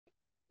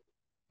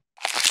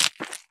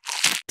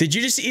Did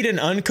you just eat an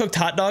uncooked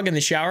hot dog in the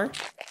shower?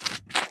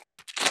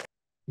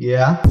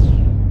 Yeah.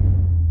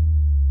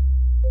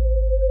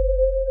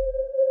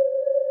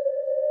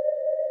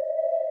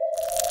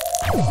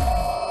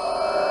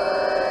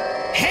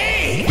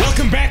 Hey!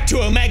 Welcome back to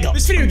Omegle.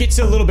 This video gets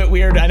a little bit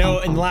weird. I know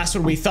in the last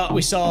one we thought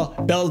we saw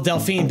Belle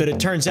Delphine, but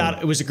it turns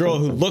out it was a girl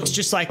who looks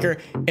just like her,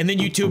 and then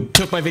YouTube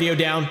took my video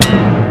down.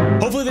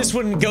 Hopefully this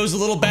one goes a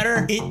little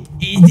better.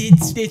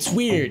 It's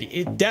weird.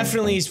 It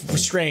definitely is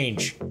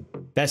strange.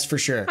 That's for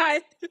sure. Hi.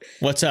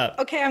 What's up?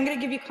 Okay, I'm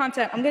gonna give you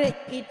content. I'm gonna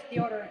eat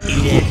deodorant.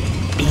 Eat it.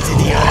 Eat the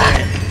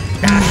deodorant.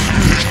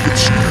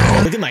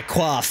 Look at my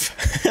quaff.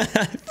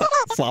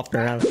 Flopping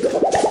around.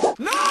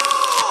 No!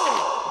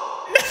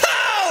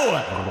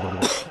 No!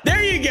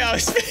 There you go.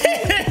 Spit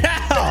it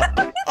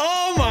out.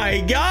 Oh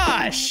my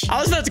gosh. I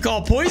was about to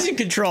call poison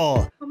control.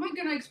 How am I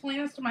gonna explain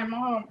this to my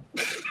mom?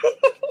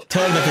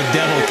 Tell him that the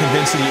devil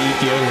convinced you to eat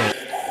deodorant.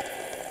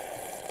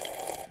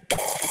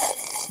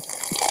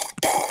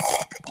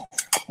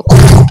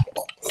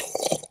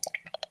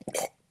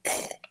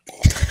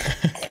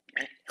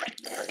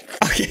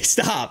 Okay,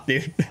 stop,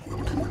 dude.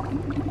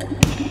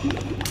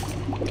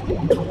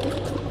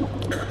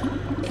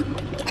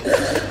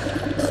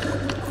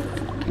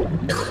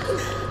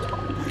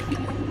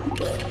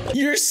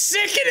 You're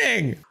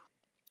sickening!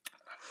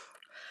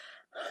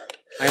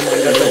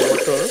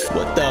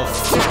 What the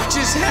f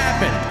just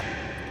happened?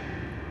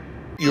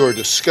 You're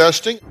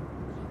disgusting.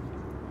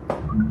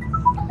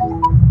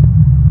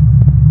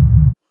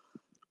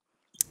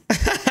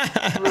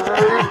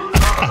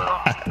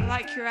 I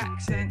like your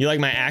accent. You like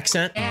my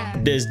accent? Yeah.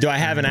 Do I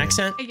have an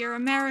accent? You're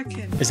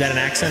American. Is that an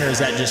accent or is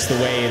that just the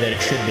way that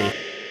it should be?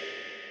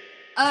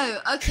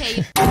 Oh,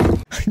 okay.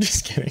 I'm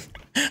just kidding.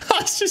 I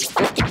was just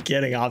fucking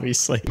kidding,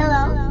 obviously.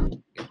 Hello.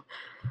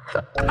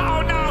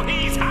 Oh no,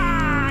 he's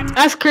hot!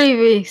 That's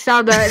creepy.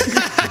 Stop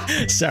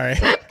that. Sorry.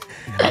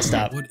 I'll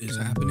stop. What is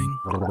happening?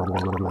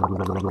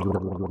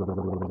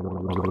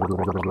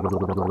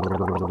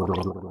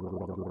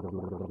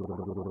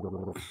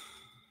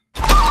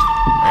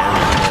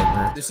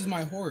 This is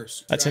my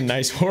horse. That's a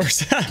nice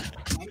horse. I'm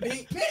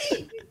being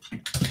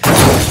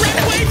Run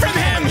away from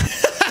him!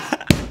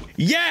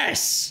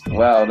 Yes!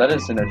 Wow, that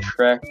is an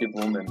attractive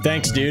woman.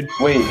 Thanks, dude.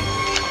 Wait.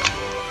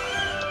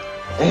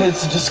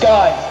 It's a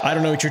disguise. I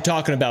don't know what you're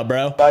talking about,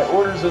 bro. By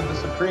orders of the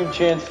Supreme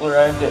Chancellor,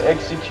 I am to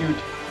execute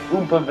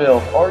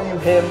Oompaville. Are you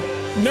him?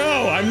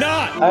 No, I'm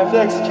not. I have to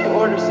execute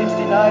Order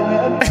 69,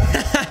 man.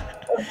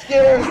 I'm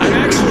scared. I'm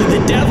actually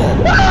the devil.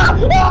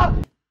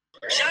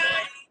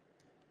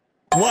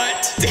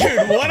 What?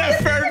 Dude, what a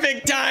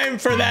perfect time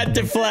for that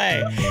to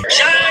play.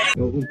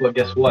 Oompa,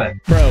 guess what?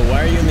 Bro,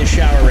 why are you in the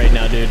shower right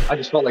now, dude? I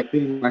just felt like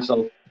cleaning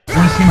myself.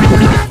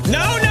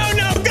 No, no,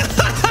 no,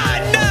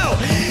 God, no!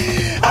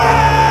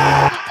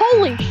 Ah!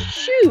 Holy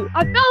shoot!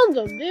 I found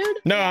him, dude.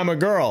 No, I'm a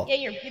girl. Yeah,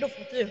 you're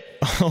beautiful too.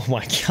 Oh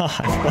my God,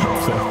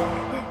 what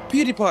the?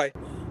 PewDiePie.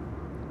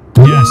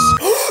 Yes.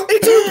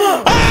 It's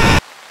Oompa! Ah!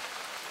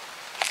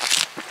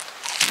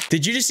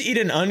 Did you just eat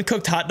an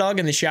uncooked hot dog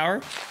in the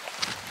shower?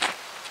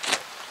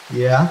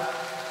 Yeah.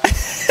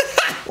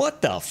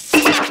 What the f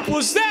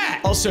was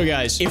that? Also,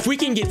 guys, if we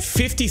can get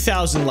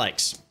 50,000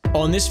 likes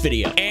on this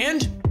video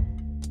and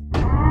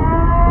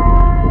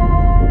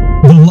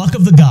the luck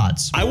of the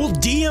gods, I will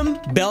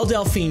DM Belle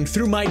Delphine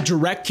through my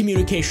direct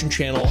communication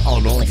channel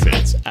on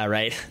OnlyFans. All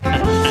right.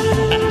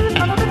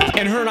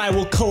 And her and I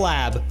will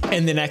collab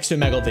in the next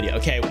Omegle video.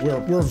 Okay,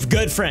 we're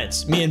good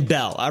friends, me and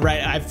Belle. All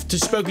right, I've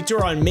just spoken to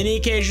her on many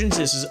occasions.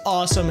 This is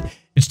awesome.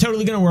 It's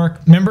totally gonna work.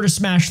 Remember to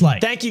smash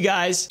like. Thank you,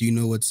 guys. Do you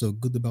know what's so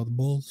good about the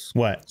bowls?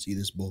 What? See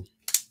this bowl?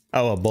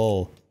 Oh, a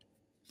bowl.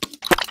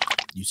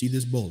 You see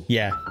this bowl?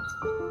 Yeah.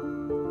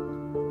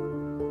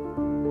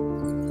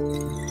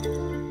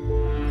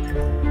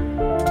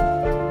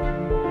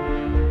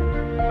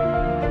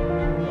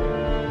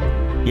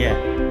 Yeah.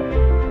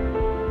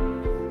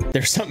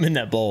 There's something in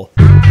that bowl.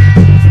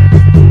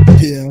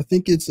 Yeah, I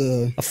think it's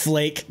a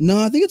flake. No,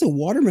 I think it's a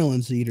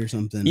watermelon seed or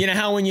something. You know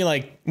how when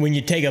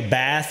you take a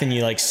bath and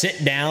you like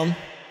sit down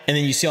and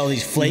then you see all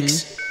these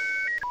flakes?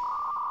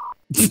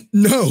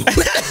 No. I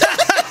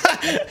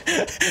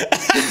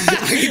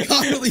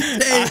can't really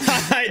say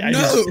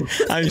no.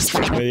 I'm just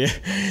fucking with you.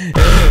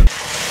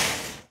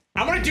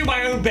 I'm gonna do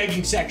my own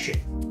begging section.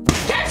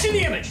 Caption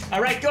the image.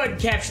 All right, go ahead and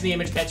caption the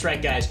image. That's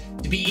right, guys.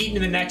 To be eaten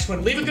in the next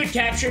one. Leave a good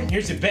caption.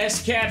 Here's the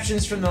best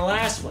captions from the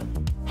last one.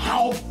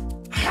 Help!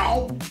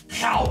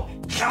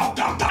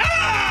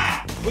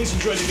 Ah! Please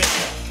enjoy the video.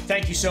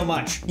 Thank you so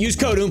much. Use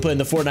code Oompa in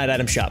the Fortnite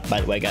item shop,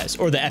 by the way, guys,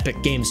 or the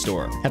Epic Game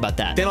Store. How about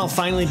that? Then I'll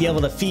finally be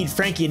able to feed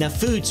Frankie enough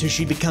food so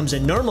she becomes a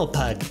normal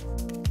pug.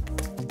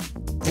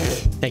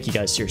 Thank you,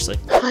 guys. Seriously.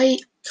 Hi.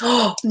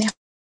 Oh, man.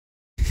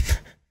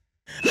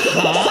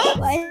 Huh?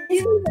 Why do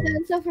you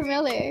sound so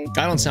familiar?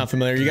 I don't sound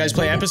familiar. You guys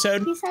play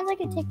Episode? You sound like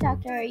a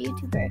TikToker or a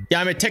YouTuber.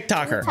 Yeah, I'm a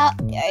TikToker.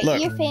 Are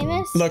you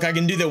famous? Look, I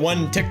can do the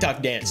one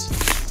TikTok dance.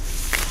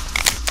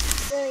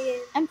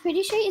 I'm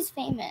pretty sure he's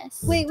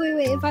famous. Wait.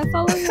 If I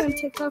follow you on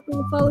TikTok, will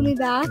you follow me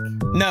back?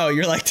 No,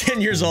 you're like 10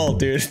 years old,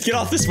 dude. Get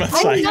off this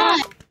website. I'm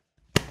not.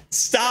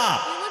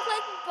 Stop. You look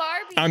like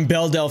Barbie. I'm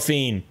Belle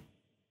Delphine.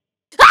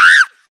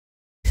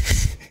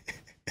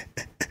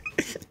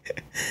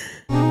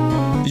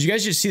 Did you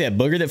guys just see that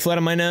booger that fled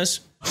on my nose?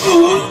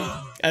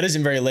 That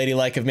isn't very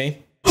ladylike of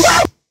me.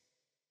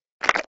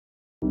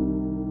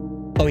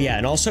 Oh yeah,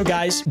 and also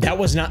guys, that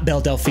was not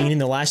Belle Delphine in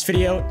the last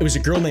video. It was a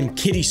girl named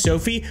Kitty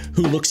Sophie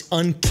who looks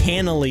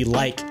uncannily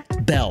like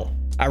Belle.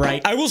 All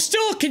right, I will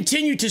still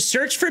continue to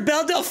search for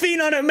Belle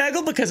Delphine on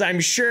Omegle because I'm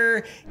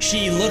sure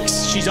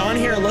she's on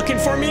here looking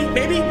for me,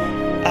 maybe?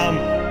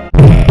 Yeah,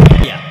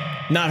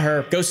 not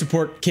her. Go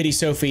support Kitty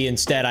Sophie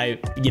instead. I,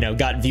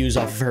 got views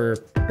off of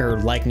her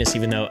likeness,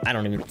 even though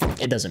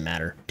it doesn't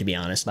matter, to be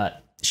honest.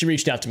 But she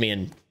reached out to me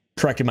and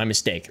corrected my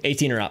mistake.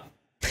 18 or up.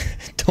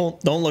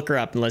 Don't look her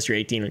up unless you're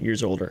 18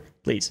 years older,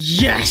 please.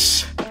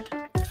 Yes!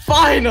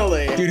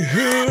 Finally! Dude,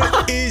 who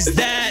is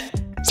that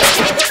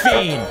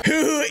fiend?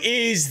 Who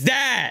is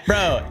that?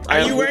 Bro,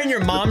 are you wearing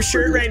your mom's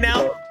shirt right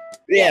now?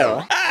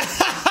 Yeah.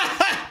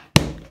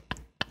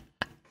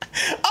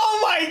 Oh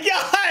my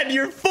god,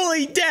 you're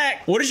fully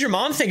decked. What does your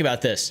mom think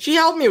about this? She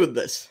helped me with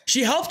this.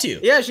 She helped you?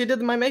 Yeah, she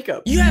did my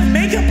makeup. You have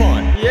makeup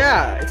on?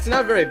 Yeah, it's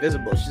not very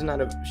visible. She's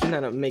not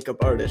a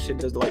makeup artist. She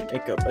does like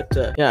makeup, but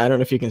yeah, I don't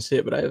know if you can see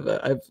it, but I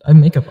have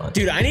makeup on.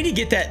 Dude, I need to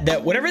get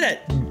that whatever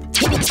that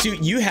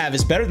suit you have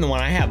is better than the one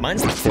I have.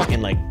 Mine's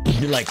fucking like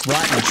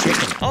rotten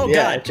chicken. Oh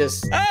yeah, god.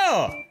 Just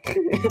oh.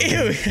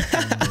 Ew.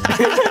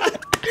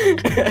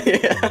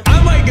 Yeah.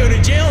 I might go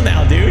to jail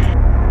now, dude.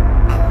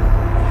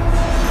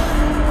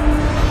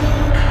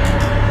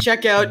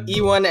 Check out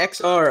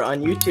E1XR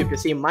on YouTube to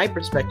see my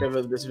perspective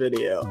of this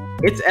video.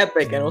 It's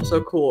epic and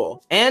also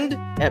cool. And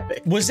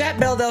epic. Was that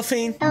Belle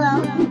Delphine?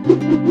 Hello.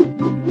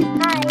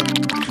 Hi.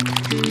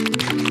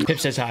 Pip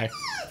says hi.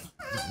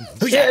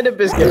 Who's that? A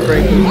biscuit,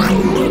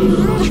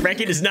 Frankie.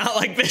 Frankie does not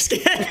like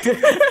biscuit.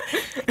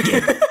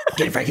 Get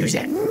it, Frankie. Who's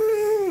that?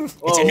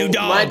 It's a new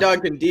dog. My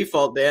dog can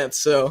default dance,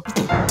 so.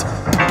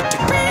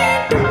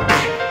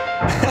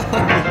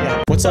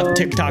 What's up,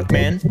 TikTok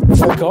man?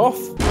 Fuck off.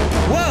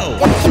 Whoa!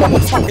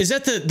 Is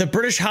that the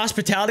British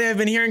hospitality I've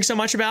been hearing so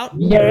much about?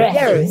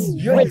 Yes.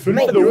 You went from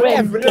the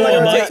rim.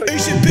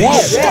 It's a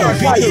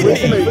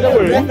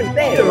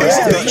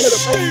bit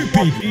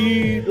stupid. Do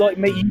you like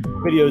make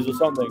videos or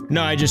something?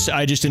 No, I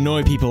just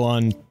annoy people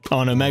on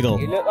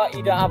Omegle. You look like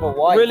you don't have a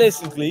wife.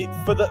 Realistically,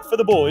 for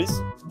the boys,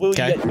 will you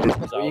get your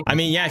nipples out? I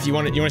mean, yeah, if you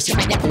want to see.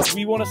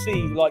 We want to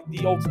see like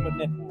the ultimate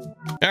nipple.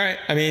 All right,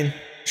 I mean,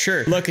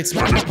 sure. Look, it's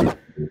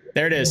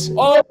there. It is.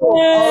 Oh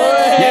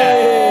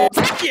yeah.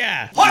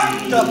 Yeah.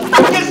 What the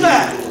fuck is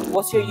that?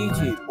 What's your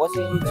YouTube?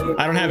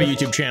 I don't have a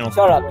YouTube channel.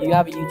 Shut up. You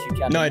have a YouTube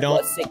channel. No, I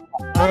don't.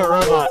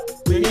 Robot.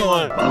 Leave me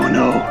alone. Oh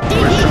no.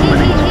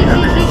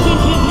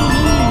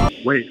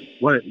 Wait,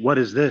 what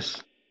is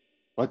this?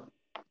 What?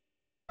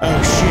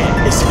 Oh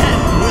shit. Is that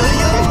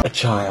William? A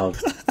child.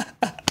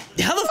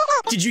 How the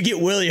f did you get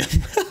William?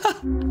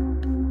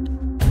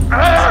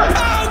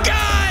 Oh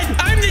god!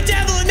 I'm the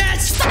devil and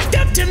that's fucked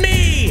up to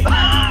me!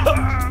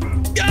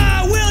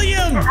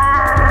 William!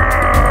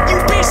 You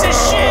piece of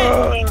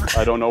shit!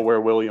 I don't know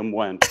where William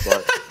went,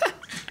 but...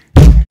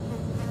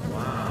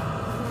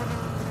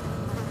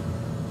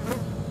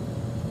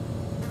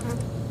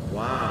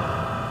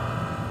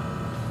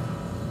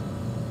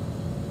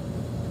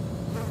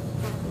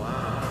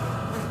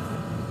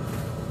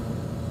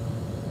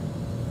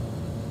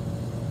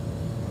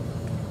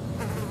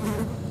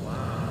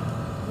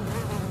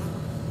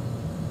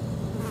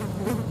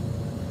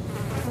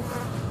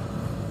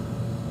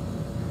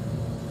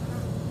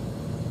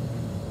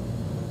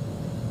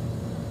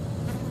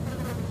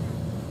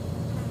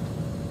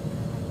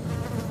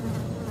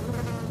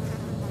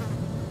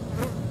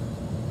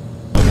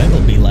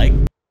 That'll be like.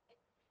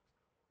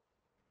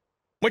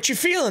 What you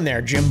feeling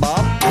there, Jim Bob?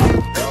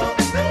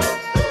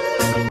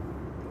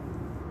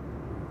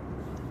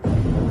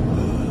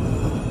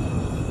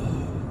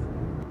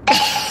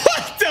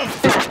 What the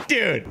fuck,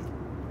 dude?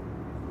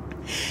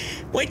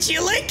 What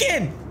you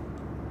licking?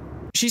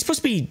 She's supposed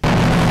to be.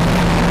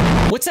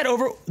 What's that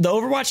the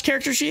Overwatch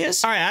character she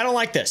is? All right, I don't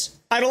like this.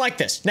 I don't like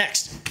this.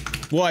 Next.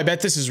 Whoa, I bet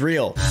this is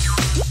real.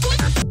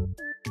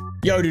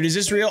 Yo, dude, is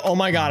this real? Oh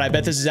my god, I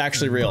bet this is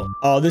actually real.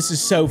 Oh, this is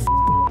so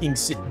f***ing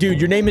sick. Dude,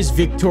 your name is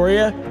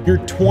Victoria. You're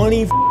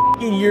 20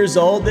 f***ing years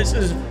old. This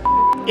is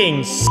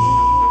f***ing sick.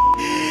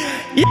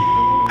 Yeah!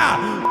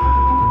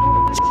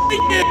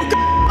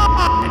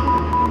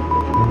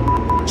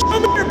 Show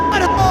me your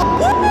butthole!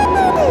 Woo!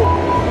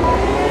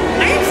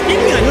 I am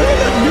skinny.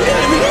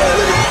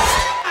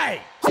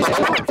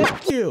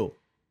 Fuck you.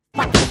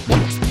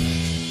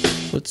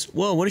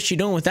 Whoa, what is she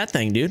doing with that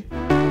thing, dude?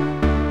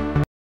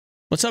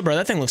 What's up, bro?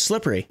 That thing looks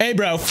slippery. Hey,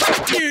 bro.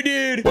 Fuck you,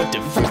 dude. What the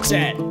fuck's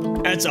that?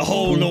 That's a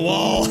hole in the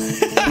wall.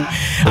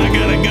 I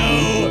gotta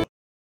go.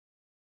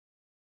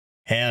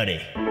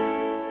 Howdy.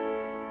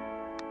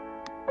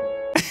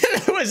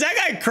 Was that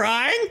guy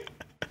crying?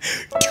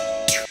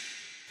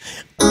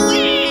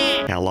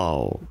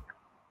 Hello.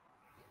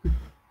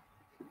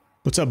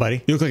 What's up,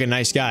 buddy? You look like a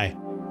nice guy.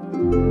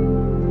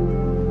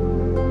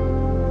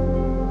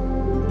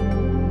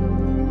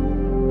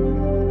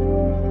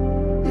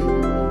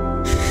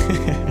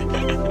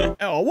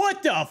 Oh,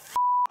 what the f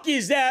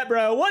is that,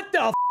 bro? What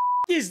the f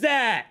is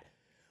that?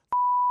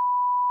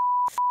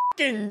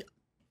 Fucking.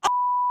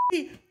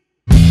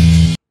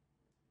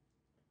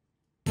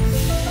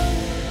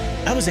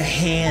 That was a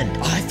hand.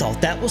 Oh, I thought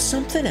that was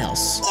something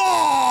else. Oh!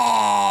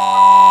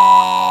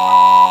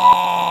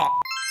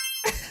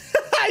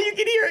 You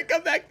can hear it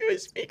come back to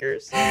his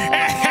speakers.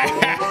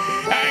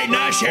 Hey,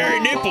 nice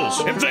hairy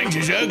nipples. Them things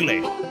is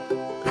ugly.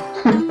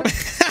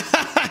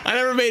 I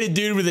never made a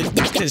dude with a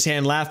dick in his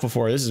hand laugh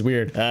before. This is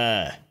weird.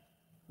 My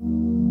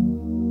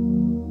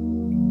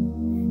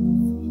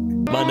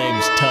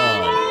name's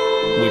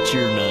Todd. What's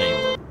your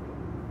name?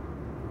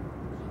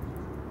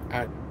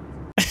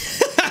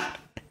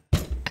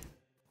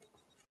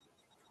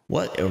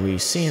 What are we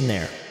seeing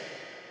there?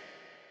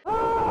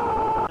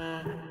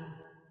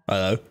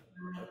 Hello?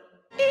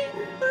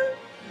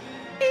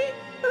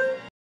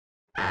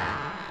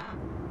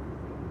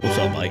 What's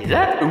up, Mike? Is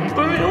that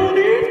Oompaville,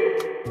 dude?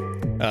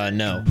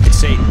 No. It's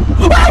Satan.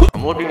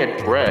 I'm looking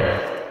at bread.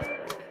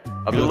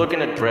 I've been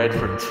looking at bread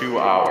for 2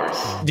 hours.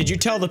 Did you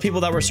tell the people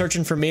that were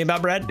searching for me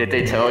about bread? Did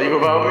they tell you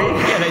about me?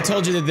 Yeah, they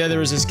told you that there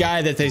was this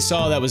guy that they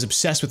saw that was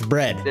obsessed with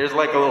bread. There's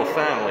like a little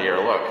family here,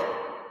 look.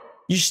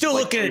 You're still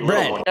like looking at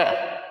bread?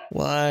 Yeah.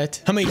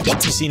 What? How many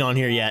dicks you seen on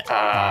here yet? A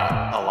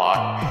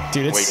lot.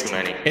 Dude, way too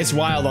many. It's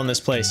wild on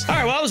this place. All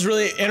right, well, it was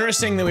really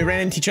interesting that we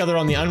ran into each other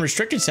on the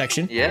unrestricted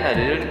section. Yeah,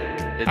 dude.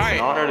 It's an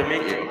honor to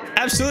meet you.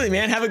 Absolutely,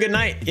 man. Have a good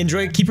night.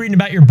 Enjoy. Keep reading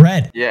about your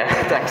bread. Yeah,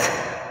 thanks.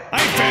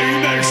 Hey, fella,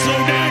 you better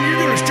slow down.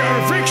 You're gonna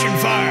start a friction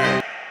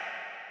fire.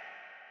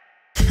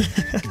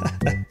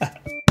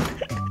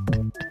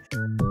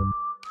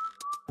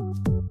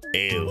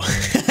 Ew.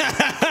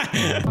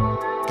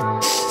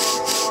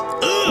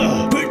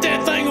 Ugh, put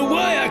that thing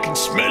away. I can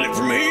smell it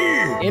from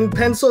here. In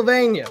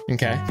Pennsylvania.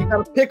 Okay. If you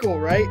got a pickle,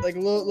 right? Like a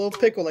little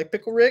pickle, like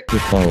Pickle Rick.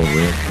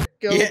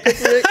 Yeah.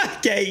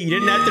 Okay, you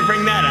didn't have to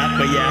bring that up,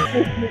 but yeah.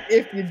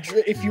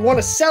 If you want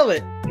to sell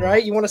it,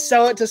 right? You want to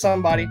sell it to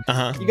somebody.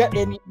 You got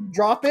and you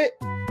drop it.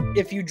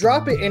 If you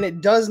drop it and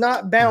it does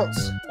not bounce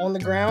on the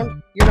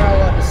ground, you're not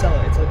allowed to sell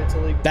it. It's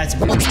illegal.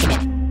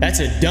 That's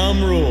a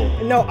dumb rule.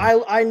 No,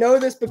 I know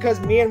this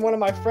because me and one of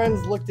my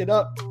friends looked it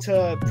up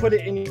to put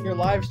it in your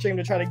live stream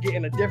to try to get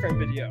in a different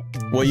video.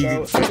 Well,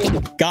 you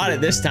got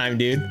it this time,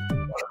 dude.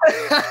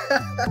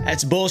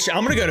 That's bullshit.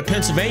 I'm gonna go to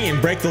Pennsylvania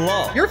and break the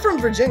law. You're from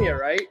Virginia,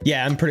 right?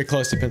 Yeah, I'm pretty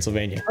close to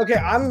Pennsylvania. Okay,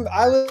 I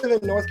live in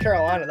North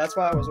Carolina. That's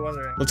why I was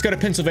wondering. Let's go to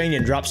Pennsylvania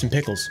and drop some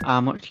pickles. How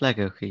much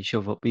Lego can you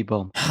shove up your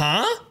bum?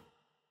 Huh?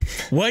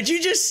 What'd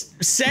you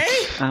just say?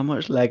 How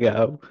much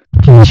Lego?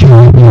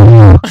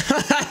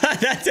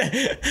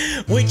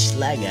 Which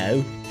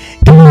Lego?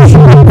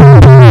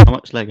 How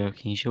much Lego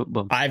can you shove up your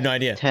bum? I have no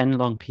idea. 10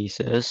 long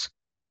pieces.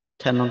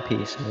 10 long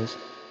pieces.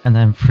 And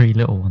then 3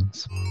 little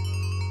ones.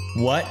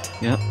 What?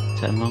 Yep,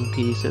 10 long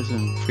pieces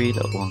and 3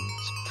 little ones.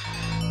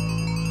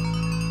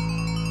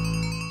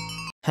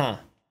 Huh.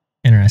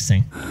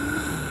 Interesting.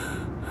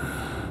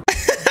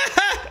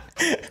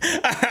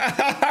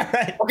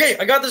 Alright. Okay,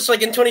 I got this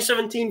like in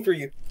 2017 for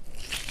you.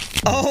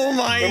 Oh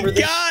my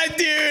god,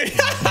 dude!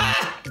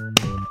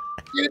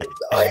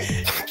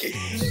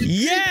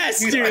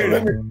 Yes, dude! I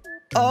remember.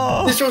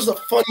 Oh, this was the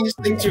funniest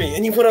thing to me.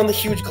 And you put on the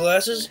huge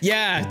glasses.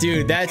 Yeah,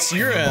 dude,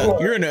 you're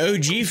an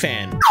OG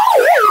fan.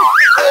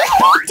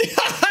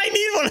 I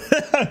need one of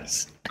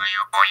those.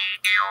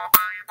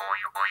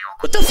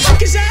 What the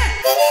fuck is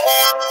that?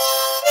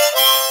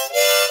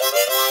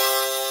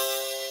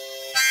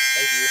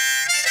 Thank you.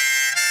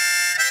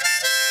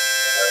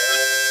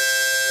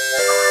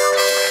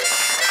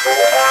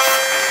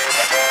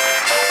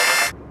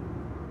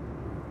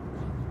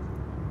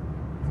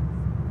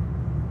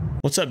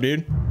 What's up,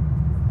 dude?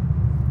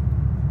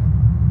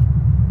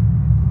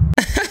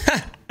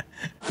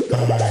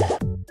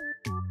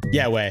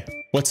 Yeah, way.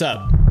 What's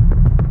up?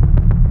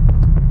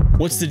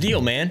 What's the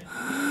deal, man?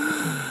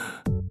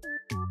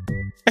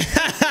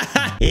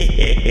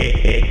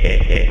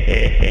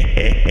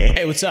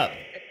 Hey, what's up?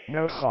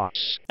 No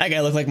thoughts. That guy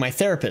looked like my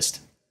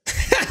therapist.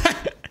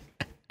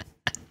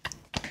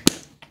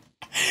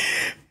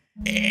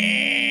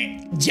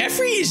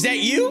 Jeffrey, is that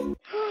you?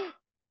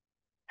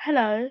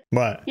 Hello.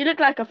 What? You look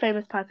like a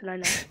famous person I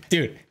know.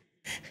 Dude,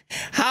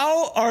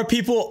 how are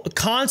people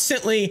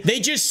constantly, they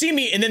just see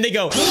me and then they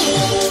go,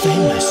 oh,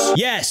 famous.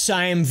 Yes,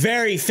 I am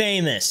very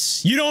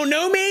famous. You don't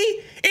know me?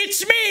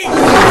 It's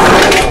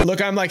me.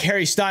 Look, I'm like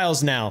Harry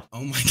Styles now.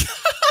 Oh my god.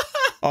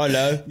 Oh,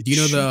 no. Do you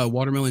know the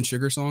Watermelon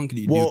Sugar song? Can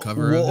you do a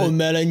cover of it?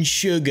 Watermelon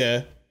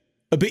Sugar.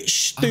 A bit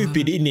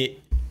stupid, isn't it?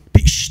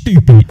 Bit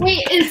stupid.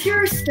 Wait, is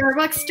your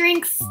Starbucks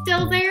drink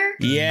still there?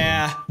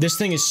 Yeah, this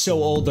thing is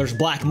so old, there's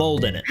black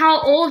mold in it. How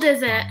old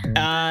is it?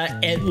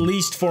 At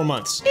least 4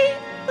 months.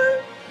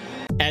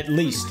 At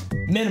least.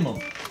 Minimum.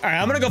 All right,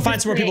 I'm gonna go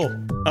find some more people.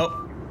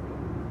 Oh.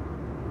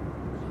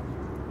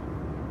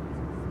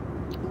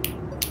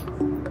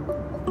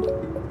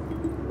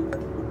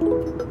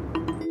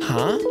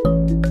 Huh?